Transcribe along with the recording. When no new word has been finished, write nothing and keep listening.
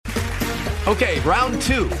Okay, round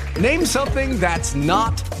 2. Name something that's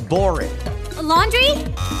not boring. A laundry?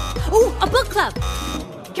 Ooh, a book club.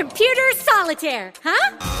 Computer solitaire,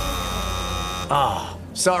 huh? Ah,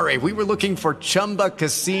 sorry, we were looking for Chumba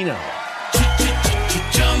Casino.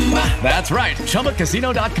 That's right,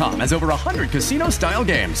 ChumbaCasino.com has over 100 casino-style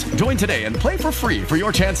games. Join today and play for free for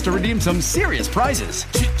your chance to redeem some serious prizes.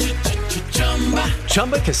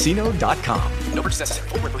 ChumbaCasino.com. No purchase necessary.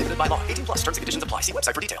 Void where prohibited by law. 18+ terms and conditions apply. See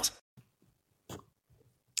website for details.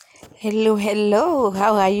 Hello.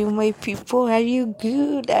 How are you, my people? Are you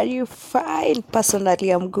good? Are you fine? Personally,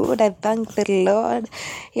 I'm good. I thank the Lord.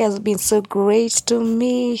 He has been so great to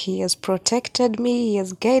me. He has protected me. He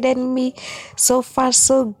has guided me. So far,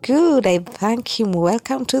 so good. I thank Him.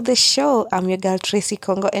 Welcome to the show. I'm your girl, Tracy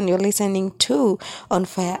Kongo, and you're listening to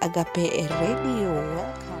Onfire Agape Radio.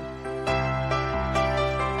 Welcome.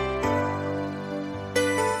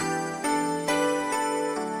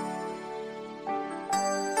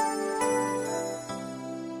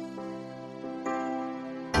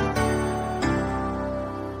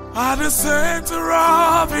 At the center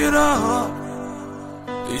of it all,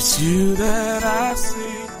 it's you that I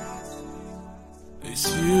see.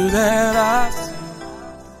 It's you that I see.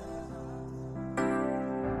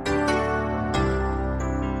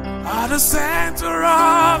 At the center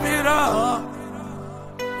of it all,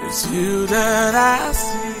 it's you that I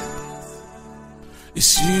see.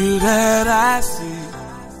 It's you that I see.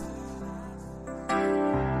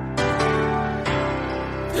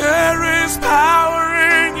 There is power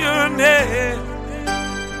in your name.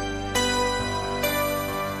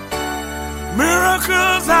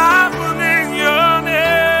 Miracles happen in your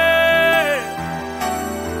name.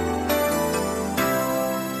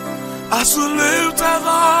 As we lift our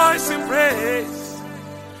voice in praise,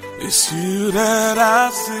 it's you that I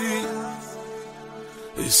see.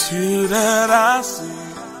 It's you that I see.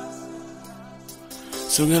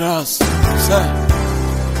 Sing it out. Say.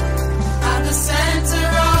 At the center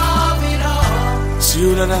of it all, it's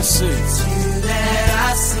you that I see. it's you that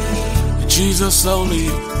I see. Jesus only.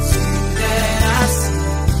 It's you that I see.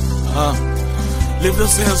 Lift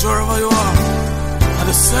those hands wherever you are. At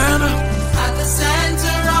the center At the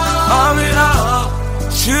center of it all,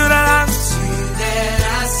 it's you that I see. it's you that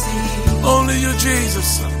I see. Only you, Jesus.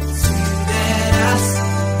 It's you that I see.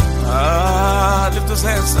 Lift those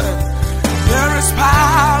hands, say, there is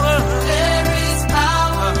power. There is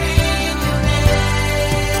power in your name.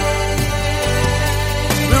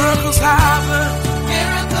 Miracles happen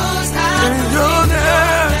Miracles in happen your in name.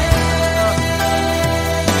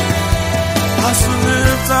 As we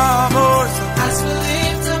lift our voice, As we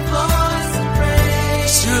lift a voice of praise,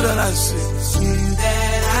 it's you that I see. it's you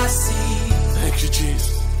that I see. Thank you,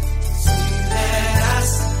 Jesus. It's you that I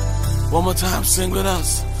see. One more time, sing with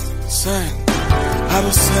us. Sing. At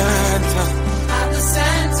the center. At the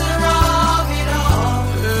center of it all,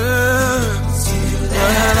 Yeah. it's you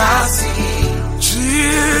that I see.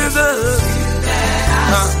 Jesus. That I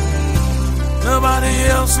see. Nobody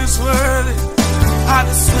else is worthy. At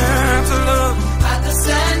the center of At the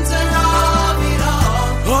center of it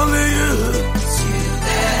all, only you. it's you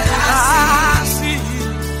that I I see. see.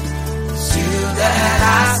 It's you that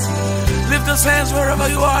I see. Lift those hands wherever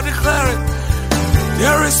you are, declaring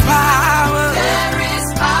there is power. There is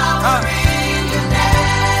power in your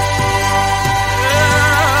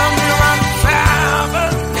Yeah, name. miracles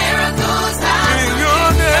happen Miracles in happen your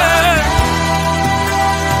name.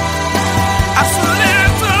 I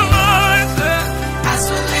lift a voice. as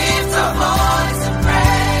we lift a voice of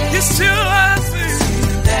praise. It's you I see.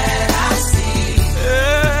 That I see.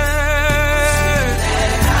 Yeah.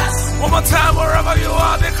 That I see. One more time, wherever you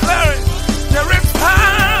are, declaring there is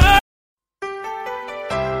power.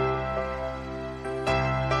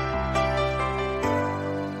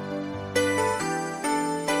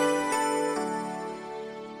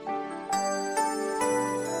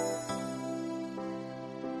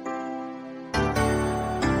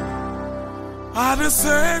 At the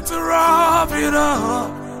center of it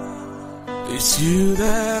all, it's you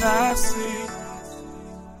that I see.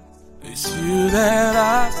 It's you that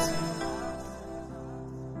I see.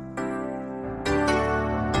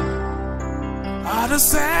 At the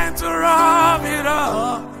center of it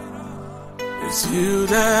all, it's you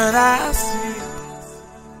that I see.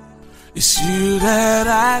 It's you that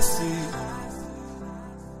I see.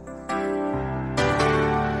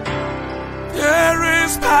 There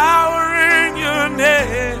is power in your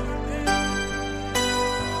name.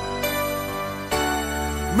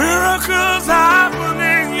 Miracles happen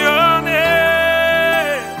in your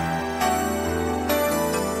name.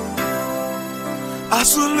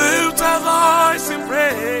 As we lift our voice in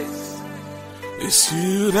praise, It's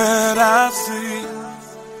you that I see.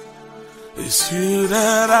 It's you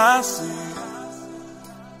that I see.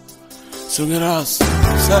 Sing it out. Say.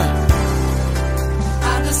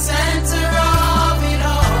 At the center of it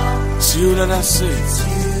all. It's you that I see. It's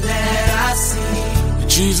you that I see.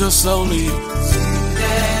 Jesus only. It's you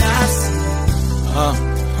that I see.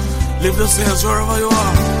 Lift those hands wherever you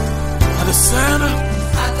are. At the center.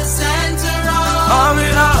 At the center Of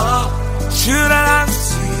it all. It's you that I see.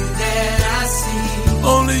 It's you that I see.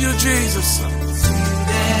 Only you, Jesus. It's you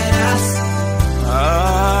that I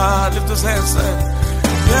see. Lift those hands, say,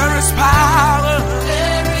 there is power.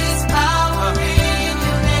 There is power in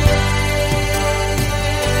your name.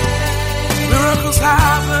 Miracles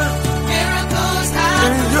happen. Miracles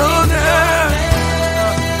happen In your name.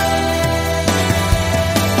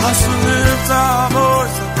 As we lift our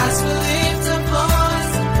voice. As we lift a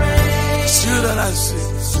voice of praise. It's you that I see.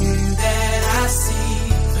 It's you that I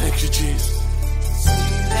see. Thank you, Jesus. It's you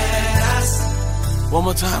that I see. One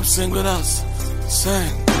more time, sing with us.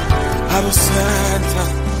 Sing. At the center.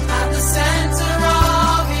 At the center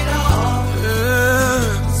of it all.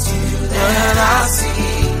 Yeah. It's you that I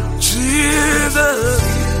see. Jesus. It's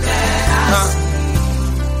you that I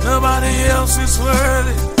see. Nobody else is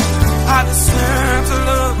worthy. At the center,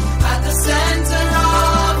 Lord. At the center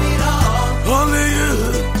of it all. Only you.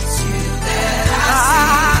 It's you that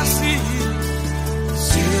I see.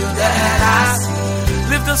 It's you that I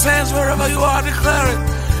see. Lift those hands wherever you are, declaring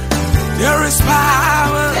there is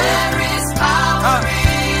power. There is power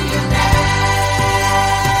in your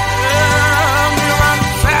name.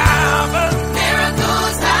 Miracles happen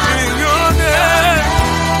Miracles in happen your name.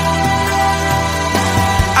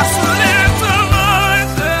 As we lift our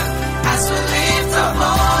voices, as we lift a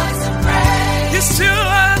voice of praise. it's you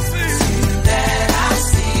I see. It's you that I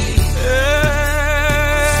see.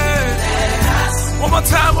 Yeah. One more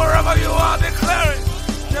time, wherever you are, declaring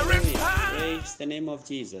there is power. Praise the name of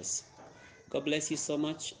Jesus. God bless you so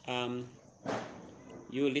much.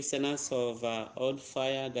 You listeners of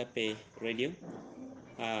Onfire Agape Radio.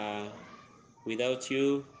 Without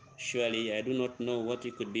you, surely I do not know what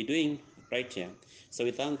we could be doing right here. So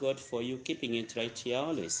we thank God for you keeping it right here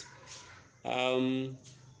always. I'm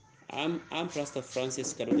Pastor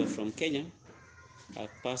Francis Karuga from Kenya, a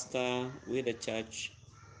pastor with the church,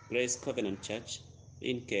 Grace Covenant Church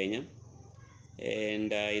in Kenya.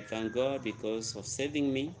 And I thank God because of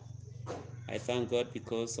saving me. I thank God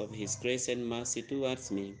because of His grace and mercy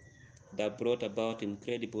towards me that brought about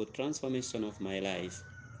incredible transformation of my life.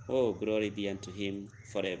 Oh, glory be unto Him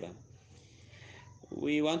forever.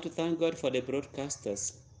 We want to thank God for the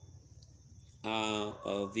broadcasters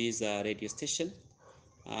of this radio station.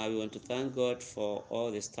 We want to thank God for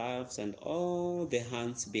all the staffs and all the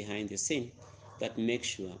hands behind the scene that make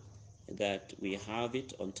sure that we have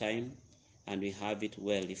it on time and we have it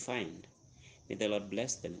well defined. May the Lord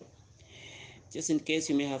bless them. Just in case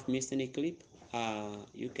you may have missed any clip,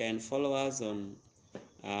 you can follow us on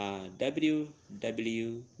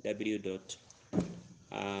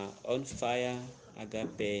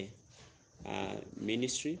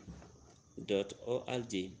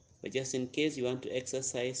But just in case you want to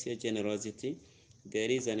exercise your generosity, there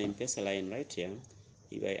is an M-Pesa line right here.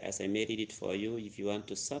 As I may read it for you, if you want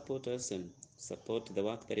to support us and support the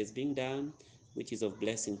work that is being done, which is of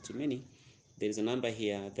blessing to many, there is a number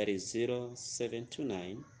here that is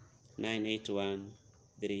 0729 981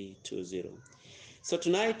 320. So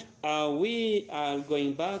tonight we are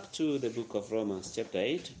going back to the book of Romans chapter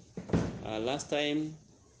 8. Last time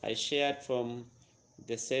I shared from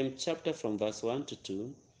the same chapter from verse 1 to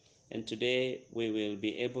 2, and today we will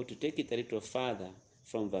be able to take it a little further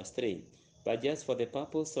from verse 3. But just for the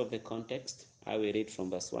purpose of the context, I will read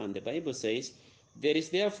from verse 1. The Bible says, "There is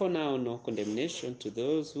therefore now no condemnation to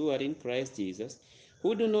those who are in Christ Jesus,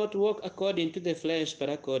 who do not walk according to the flesh, but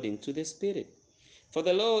according to the Spirit. For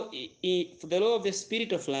the law of the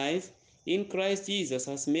Spirit of life in Christ Jesus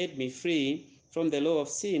has made me free from the law of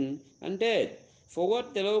sin and death. For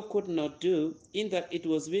what the law could not do, in that it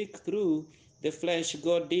was weak through the flesh,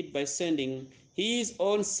 God did by sending His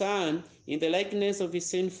own Son in the likeness of His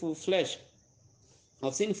sinful flesh.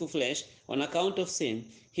 On account of sin,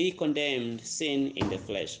 He condemned sin in the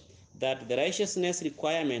flesh, that the righteousness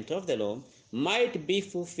requirement of the law might be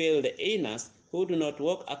fulfilled in us who do not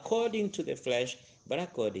walk according to the flesh, but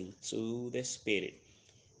according to the Spirit."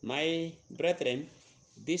 My brethren,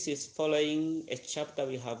 this is following a chapter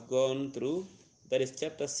we have gone through, that is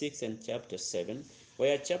chapter 6 and chapter 7,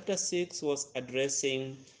 where chapter 6 was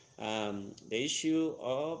addressing the issue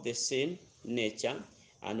of the sin nature,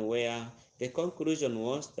 and where the conclusion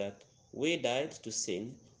was that we died to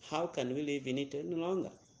sin. How can we live in it any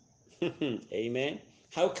longer? Amen.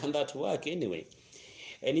 How can that work anyway?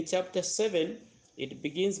 And in chapter 7, it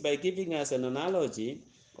begins by giving us an analogy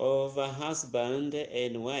of a husband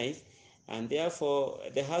and wife, and therefore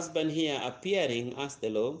the husband here appearing as the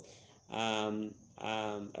law, and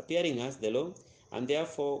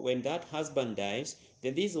therefore when that husband dies,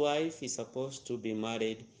 then this wife is supposed to be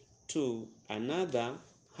married to another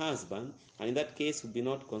husband, and in that case will be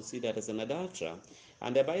not considered as an adulterer.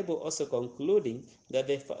 And the Bible also concluding that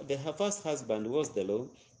the first husband was the law,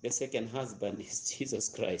 the second husband is Jesus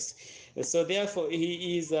Christ. So therefore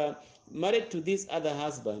he is married to this other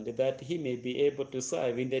husband that he may be able to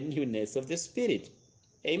serve in the newness of the Spirit.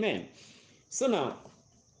 Amen. So now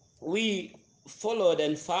we followed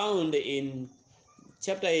and found in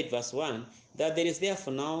chapter 8 verse 1 that there is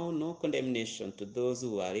therefore now no condemnation to those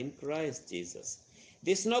who are in Christ Jesus.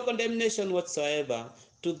 There's no condemnation whatsoever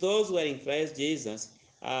to those who are in Christ Jesus,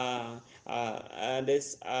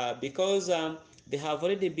 because they have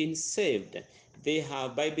already been saved. They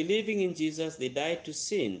have, by believing in Jesus, they died to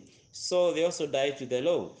sin. So they also died to the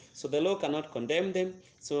law. So the law cannot condemn them.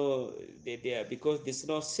 So they are, because there's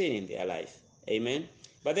no sin in their life. Amen.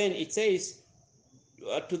 But then it says,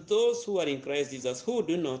 to those who are in Christ Jesus, who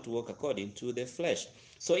do not walk according to the flesh.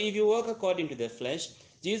 So if you walk according to the flesh,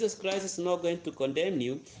 Jesus Christ is not going to condemn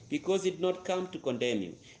you, because he did not come to condemn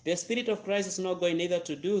you. The Spirit of Christ is not going neither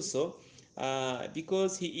to do so,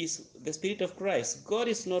 because he is the Spirit of Christ. God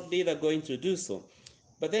is not neither going to do so.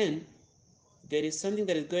 But then there is something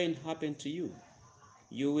that is going to happen to you.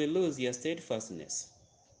 You will lose your steadfastness.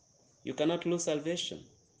 You cannot lose salvation,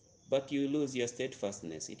 but you lose your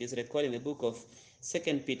steadfastness. It is recorded in the book of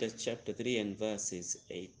 2 Peter chapter 3 and verses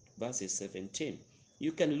 17.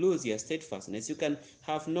 You can lose your steadfastness. You can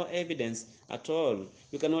have no evidence at all.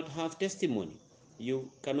 You cannot have testimony. You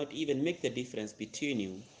cannot even make the difference between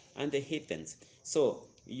you and the heathens. So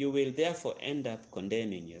you will therefore end up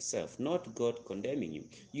condemning yourself, not God condemning you.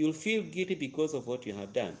 You'll feel guilty because of what you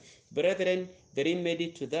have done. Brethren, the remedy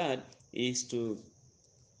to that is to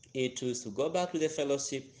go back to the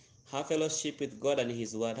fellowship, have fellowship with God and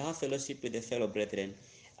His Word, have fellowship with the fellow brethren,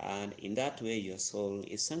 and in that way your soul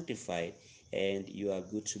is sanctified and you are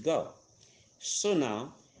good to go. So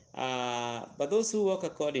now, but those who walk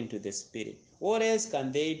according to the Spirit, what else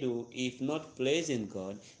can they do if not praising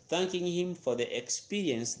God, thanking Him for the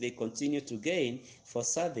experience they continue to gain for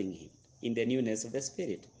serving Him in the newness of the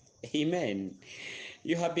Spirit? Amen.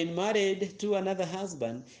 You have been married to another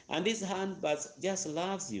husband, and this husband just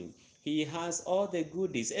loves you. He has all the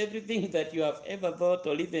goodies, everything that you have ever thought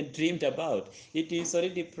or even dreamed about. It is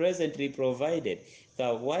already presently provided.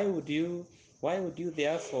 So why would you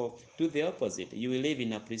therefore do the opposite? You will live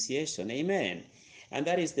in appreciation. Amen. And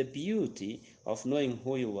that is the beauty of knowing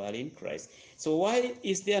who you are in Christ. So why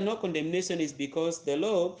is there no condemnation? Is because the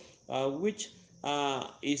law, which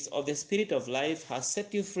is of the Spirit of life, has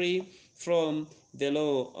set you free from the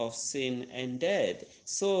law of sin and death,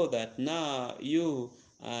 so that now you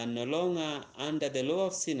are no longer under the law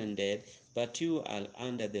of sin and death, but you are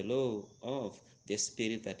under the law of the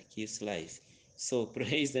Spirit that gives life. So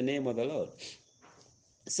praise the name of the Lord.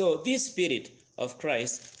 So this Spirit of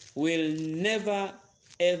Christ will never,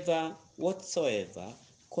 ever, whatsoever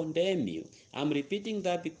condemn you. I'm repeating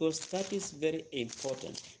that because that is very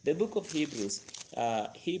important. The book of Hebrews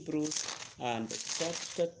and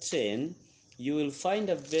chapter 10, you will find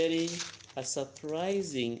a very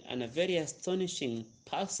surprising and a very astonishing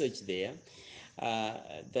passage there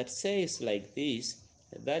that says like this.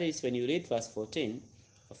 That is when you read verse 14,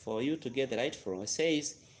 for you to get the right from. It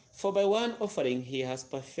says, for by one offering he has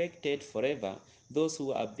perfected forever those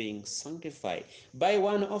who are being sanctified. By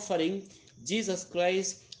one offering, Jesus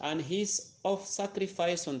Christ and his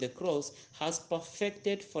sacrifice on the cross has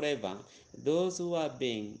perfected forever those who are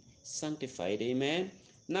being sanctified. Amen.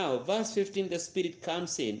 Now, verse 15, the Spirit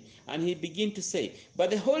comes in and he begins to say, but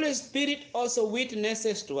the Holy Spirit also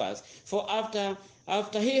witnesses to us, for after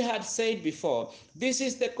he had said before, this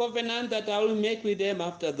is the covenant that I will make with them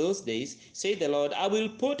after those days, say the Lord, I will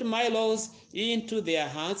put my laws into their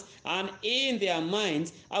hearts, and in their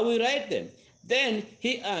minds I will write them. Then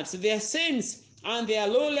he adds, their sins and their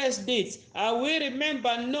lawless deeds I will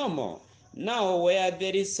remember no more. Now where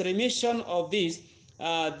there is remission of this,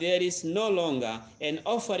 there is no longer an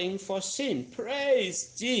offering for sin.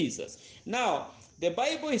 Praise Jesus. Now, the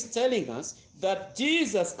Bible is telling us that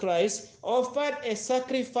Jesus Christ offered a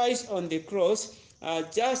sacrifice on the cross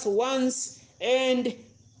just once and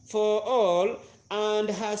for all, and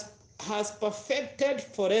has has perfected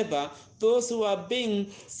forever those who are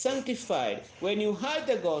being sanctified. When you heard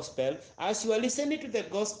the gospel, as you are listening to the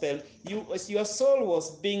gospel, your soul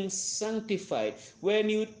was being sanctified. When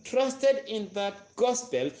you trusted in that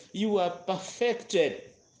gospel, you are perfected.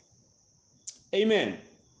 Amen.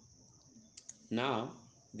 Now,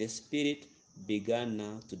 the Spirit began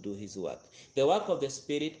now to do his work. The work of the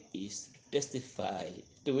Spirit is to testify,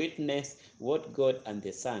 to witness what God and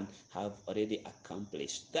the Son have already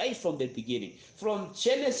accomplished. Right from the beginning, from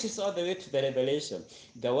Genesis all the way to the Revelation,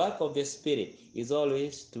 the work of the Spirit is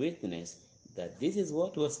always to witness that this is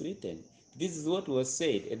what was written, this is what was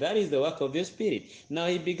said. That is the work of the Spirit. Now,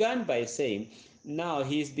 he began by saying,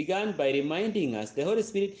 he's begun by reminding us, the Holy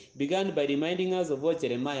Spirit began by reminding us of what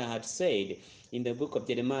Jeremiah had said in the book of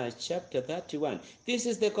Jeremiah chapter 31. This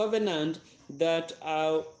is the covenant that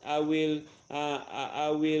I will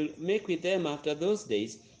make with them after those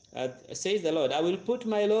days, says the Lord. I will put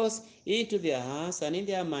my laws into their hearts, and in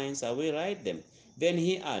their minds I will write them. Then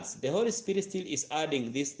he adds, the Holy Spirit still is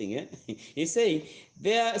adding this thing. He's saying,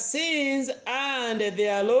 their sins and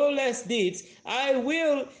their lawless deeds I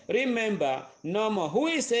will remember no more. Who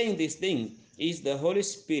is saying this thing? Is the Holy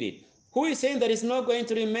Spirit. Who is saying that it's not going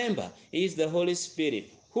to remember? Is the Holy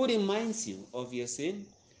Spirit. Who reminds you of your sin?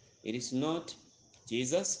 It is not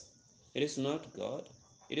Jesus. It is not God.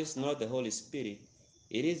 It is not the Holy Spirit.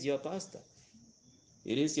 It is your pastor.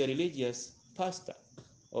 It is your religious pastor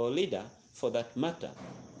or leader for that matter.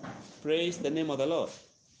 Praise the name of the Lord.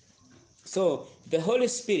 So the Holy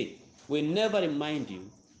Spirit will never remind you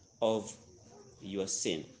of your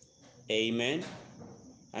sin. Amen.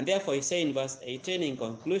 And therefore he says in verse 18 in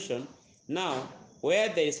conclusion, now where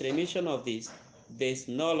there is remission of this, there is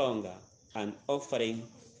no longer an offering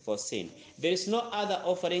for sin. There is no other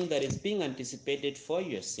offering that is being anticipated for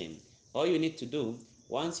your sin. All you need to do,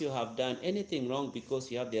 once you have done anything wrong, because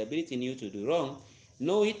you have the ability in you to do wrong,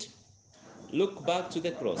 know it, look back to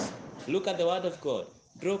the cross, look at the word of God,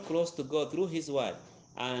 draw close to God through his word,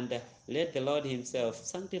 and let the Lord himself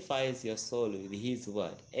sanctify your soul with his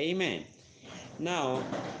word. Amen. Now,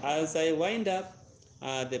 as I wind up,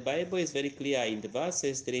 the Bible is very clear in the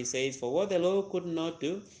verses 3 says, for what the law could not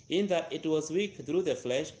do, in that it was weak through the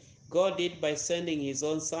flesh, God did by sending his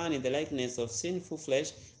own Son in the likeness of sinful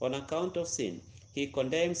flesh on account of sin. He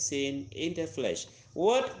condemned sin in the flesh.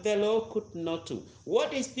 What the law could not do.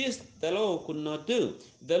 What is this the law could not do?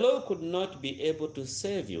 The law could not be able to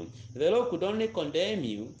save you. The law could only condemn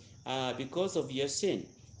you because of your sin.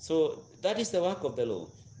 So that is the work of the law.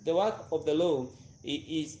 The work of the law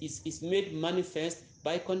is made manifest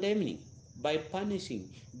by condemning, by punishing,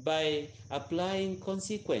 by applying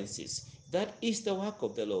consequences. That is the work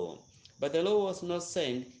of the law. But the law was not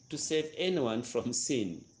sent to save anyone from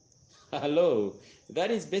sin. Hello.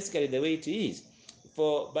 That is basically the way it is.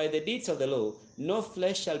 For by the deeds of the law, no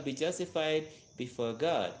flesh shall be justified before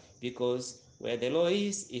God, because where the law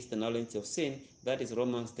is the knowledge of sin. That is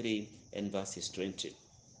Romans 3 and verses 20.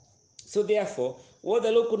 So therefore, what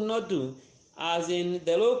the law could not do, as in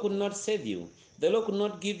the law could not save you, the law could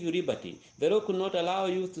not give you liberty, the law could not allow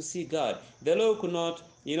you to see God, the law could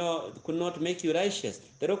not make you righteous,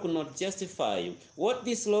 the law could not justify you. What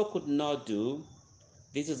this law could not do,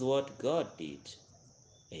 this is what God did.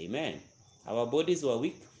 Amen. Our bodies were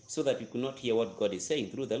weak so that we could not hear what God is saying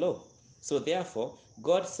through the law. So therefore,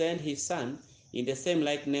 God sent his Son in the same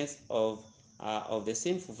likeness of the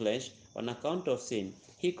sinful flesh on account of sin.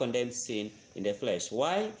 He condemned sin in the flesh.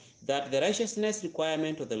 Why? That the righteousness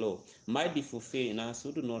requirement of the law might be fulfilled in us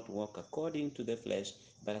who do not walk according to the flesh,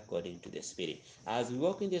 but according to the Spirit. As we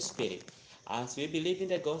walk in the Spirit, as we believe in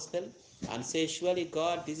the gospel and say, surely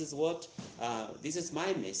God, this is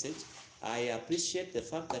my message. I appreciate the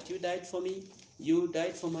fact that you died for me. You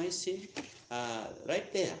died for my sin.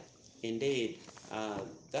 Right there, indeed,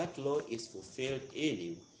 that law is fulfilled in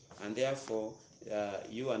you, and therefore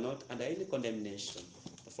you are not under any condemnation.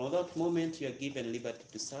 From that moment, you are given liberty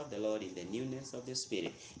to serve the Lord in the newness of the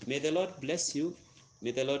Spirit. May the Lord bless you.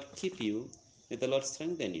 May the Lord keep you. May the Lord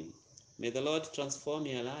strengthen you. May the Lord transform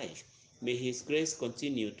your life. May his grace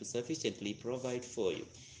continue to sufficiently provide for you.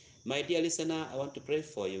 My dear listener, I want to pray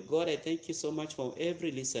for you. God, I thank you so much for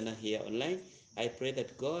every listener here online. I pray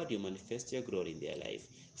that, God, you manifest your glory in their life.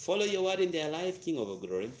 Follow your word in their life, King of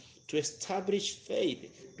glory, to establish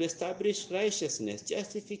faith, to establish righteousness,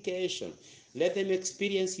 justification. Let them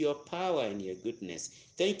experience your power and your goodness.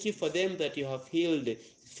 Thank you for them that you have healed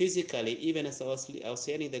physically, even as I was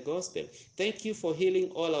hearing the gospel. Thank you for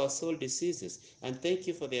healing all our soul diseases, and thank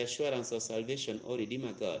you for the assurance of salvation, O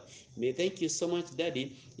Redeemer God. May thank you so much,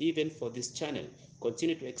 Daddy, even for this channel.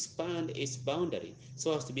 continue to expand its boundary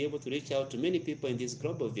so as to be able to reach out to many people in this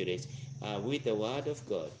global village with the word of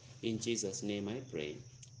God. In Jesus' name I pray.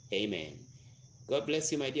 Amen. God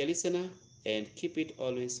bless you, my dear listener, and keep it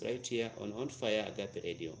always right here on Onfire Agape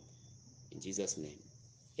Radio. In Jesus' name,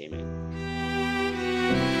 amen.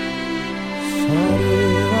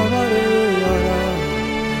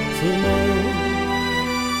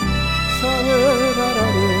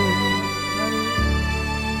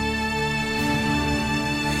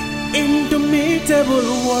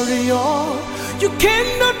 Indomitable warrior, you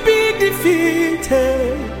cannot be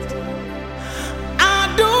defeated.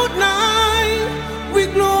 Adonai, we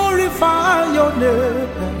glorify your name.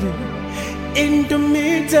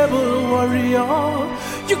 Indomitable warrior,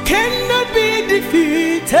 you cannot be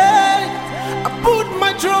defeated. I put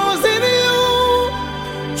my trust in you,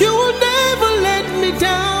 you will never let me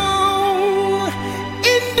down.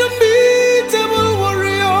 Indomitable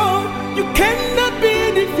warrior, you cannot be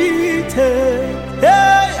defeated.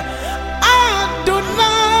 Hey,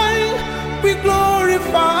 Adonai, we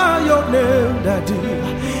glorify your name, Daddy.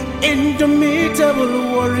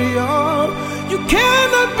 Indomitable warrior, you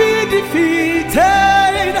cannot be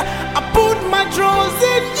defeated. I put my trust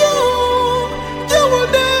in you, you will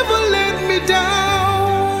never let me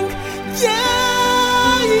down.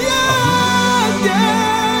 Yeah, yeah,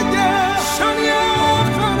 yeah, yeah. Shania,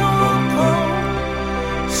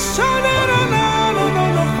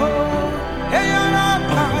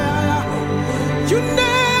 you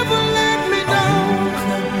never let me down.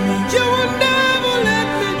 You will never let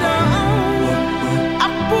me down. I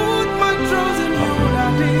put my trust in you,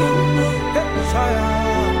 Daddy.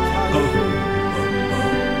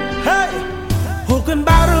 Hey, who can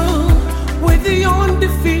battle with the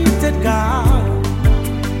undefeated God?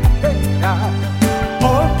 Hey, God.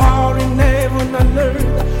 All power in heaven and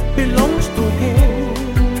earth belongs to Him.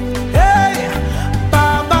 Hey,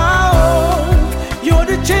 Baba, oh, you're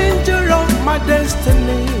the changer of my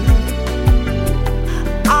destiny.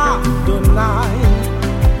 Adonai,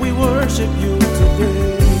 we worship you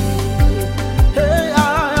today. Hey,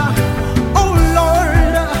 oh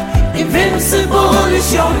Lord, invincible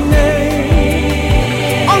is your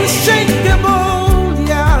name. Unshakable,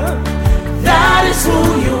 yeah, that is who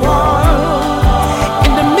you are.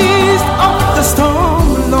 In the midst of the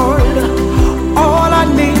storm, Lord, all I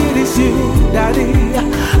need is you, Daddy.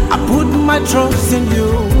 I put my trust in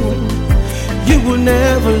you, you will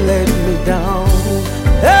never let me down.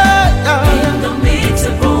 Hey,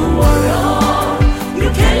 Indomitable warrior, you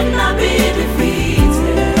cannot be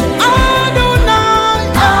defeated. Adonai,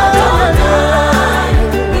 Adonai,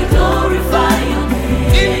 we glorify your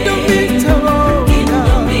name. indomitable,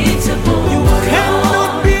 Indomitable you warrior,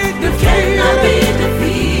 cannot be you cannot be defeated.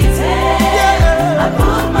 defeated. Yeah. I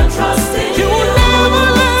put my trust in You you. will never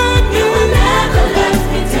let me You will never let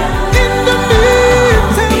me down.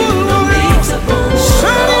 Indomitable warrior, Indomitable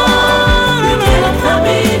warrior, you cannot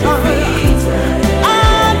be defeated.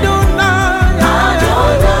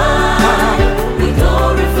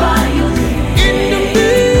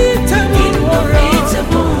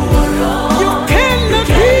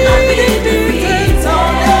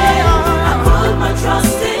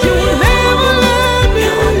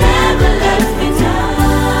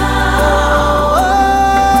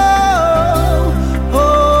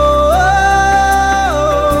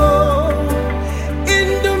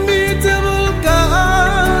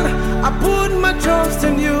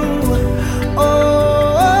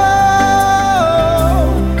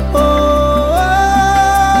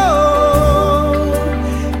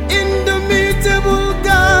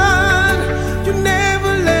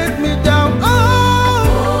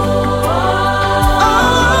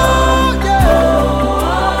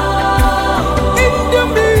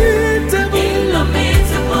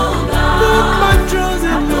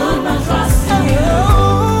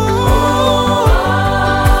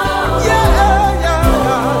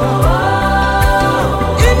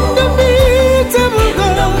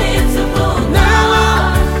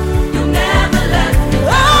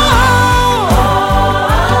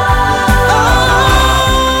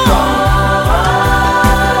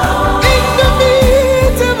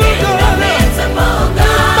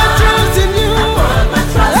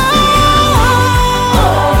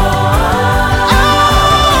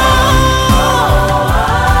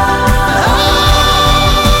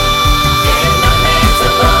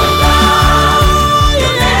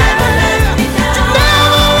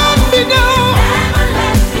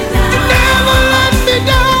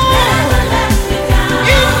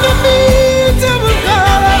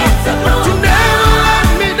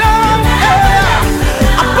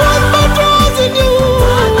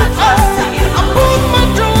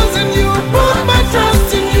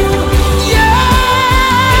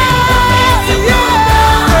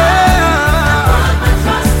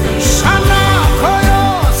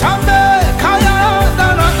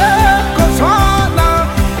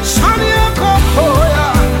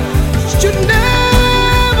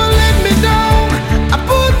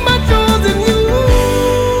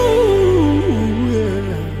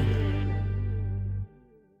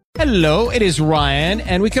 Hello, it is Ryan,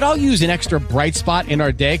 and we could all use an extra bright spot in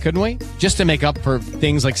our day, couldn't we? Just to make up for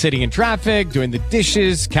things like sitting in traffic, doing the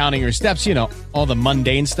dishes, counting your steps, you know, all the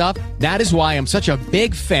mundane stuff. That is why I'm such a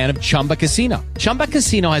big fan of Chumba Casino. Chumba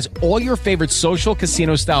Casino has all your favorite social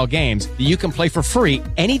casino-style games that you can play for free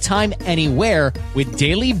anytime, anywhere with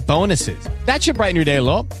daily bonuses. That should brighten your day a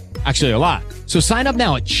little. Actually, a lot. So sign up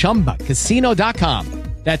now at ChumbaCasino.com.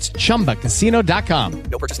 That's ChumbaCasino.com.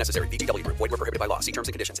 No purchase necessary. VGW Group. Void where prohibited by law. See terms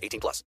and conditions. 18+.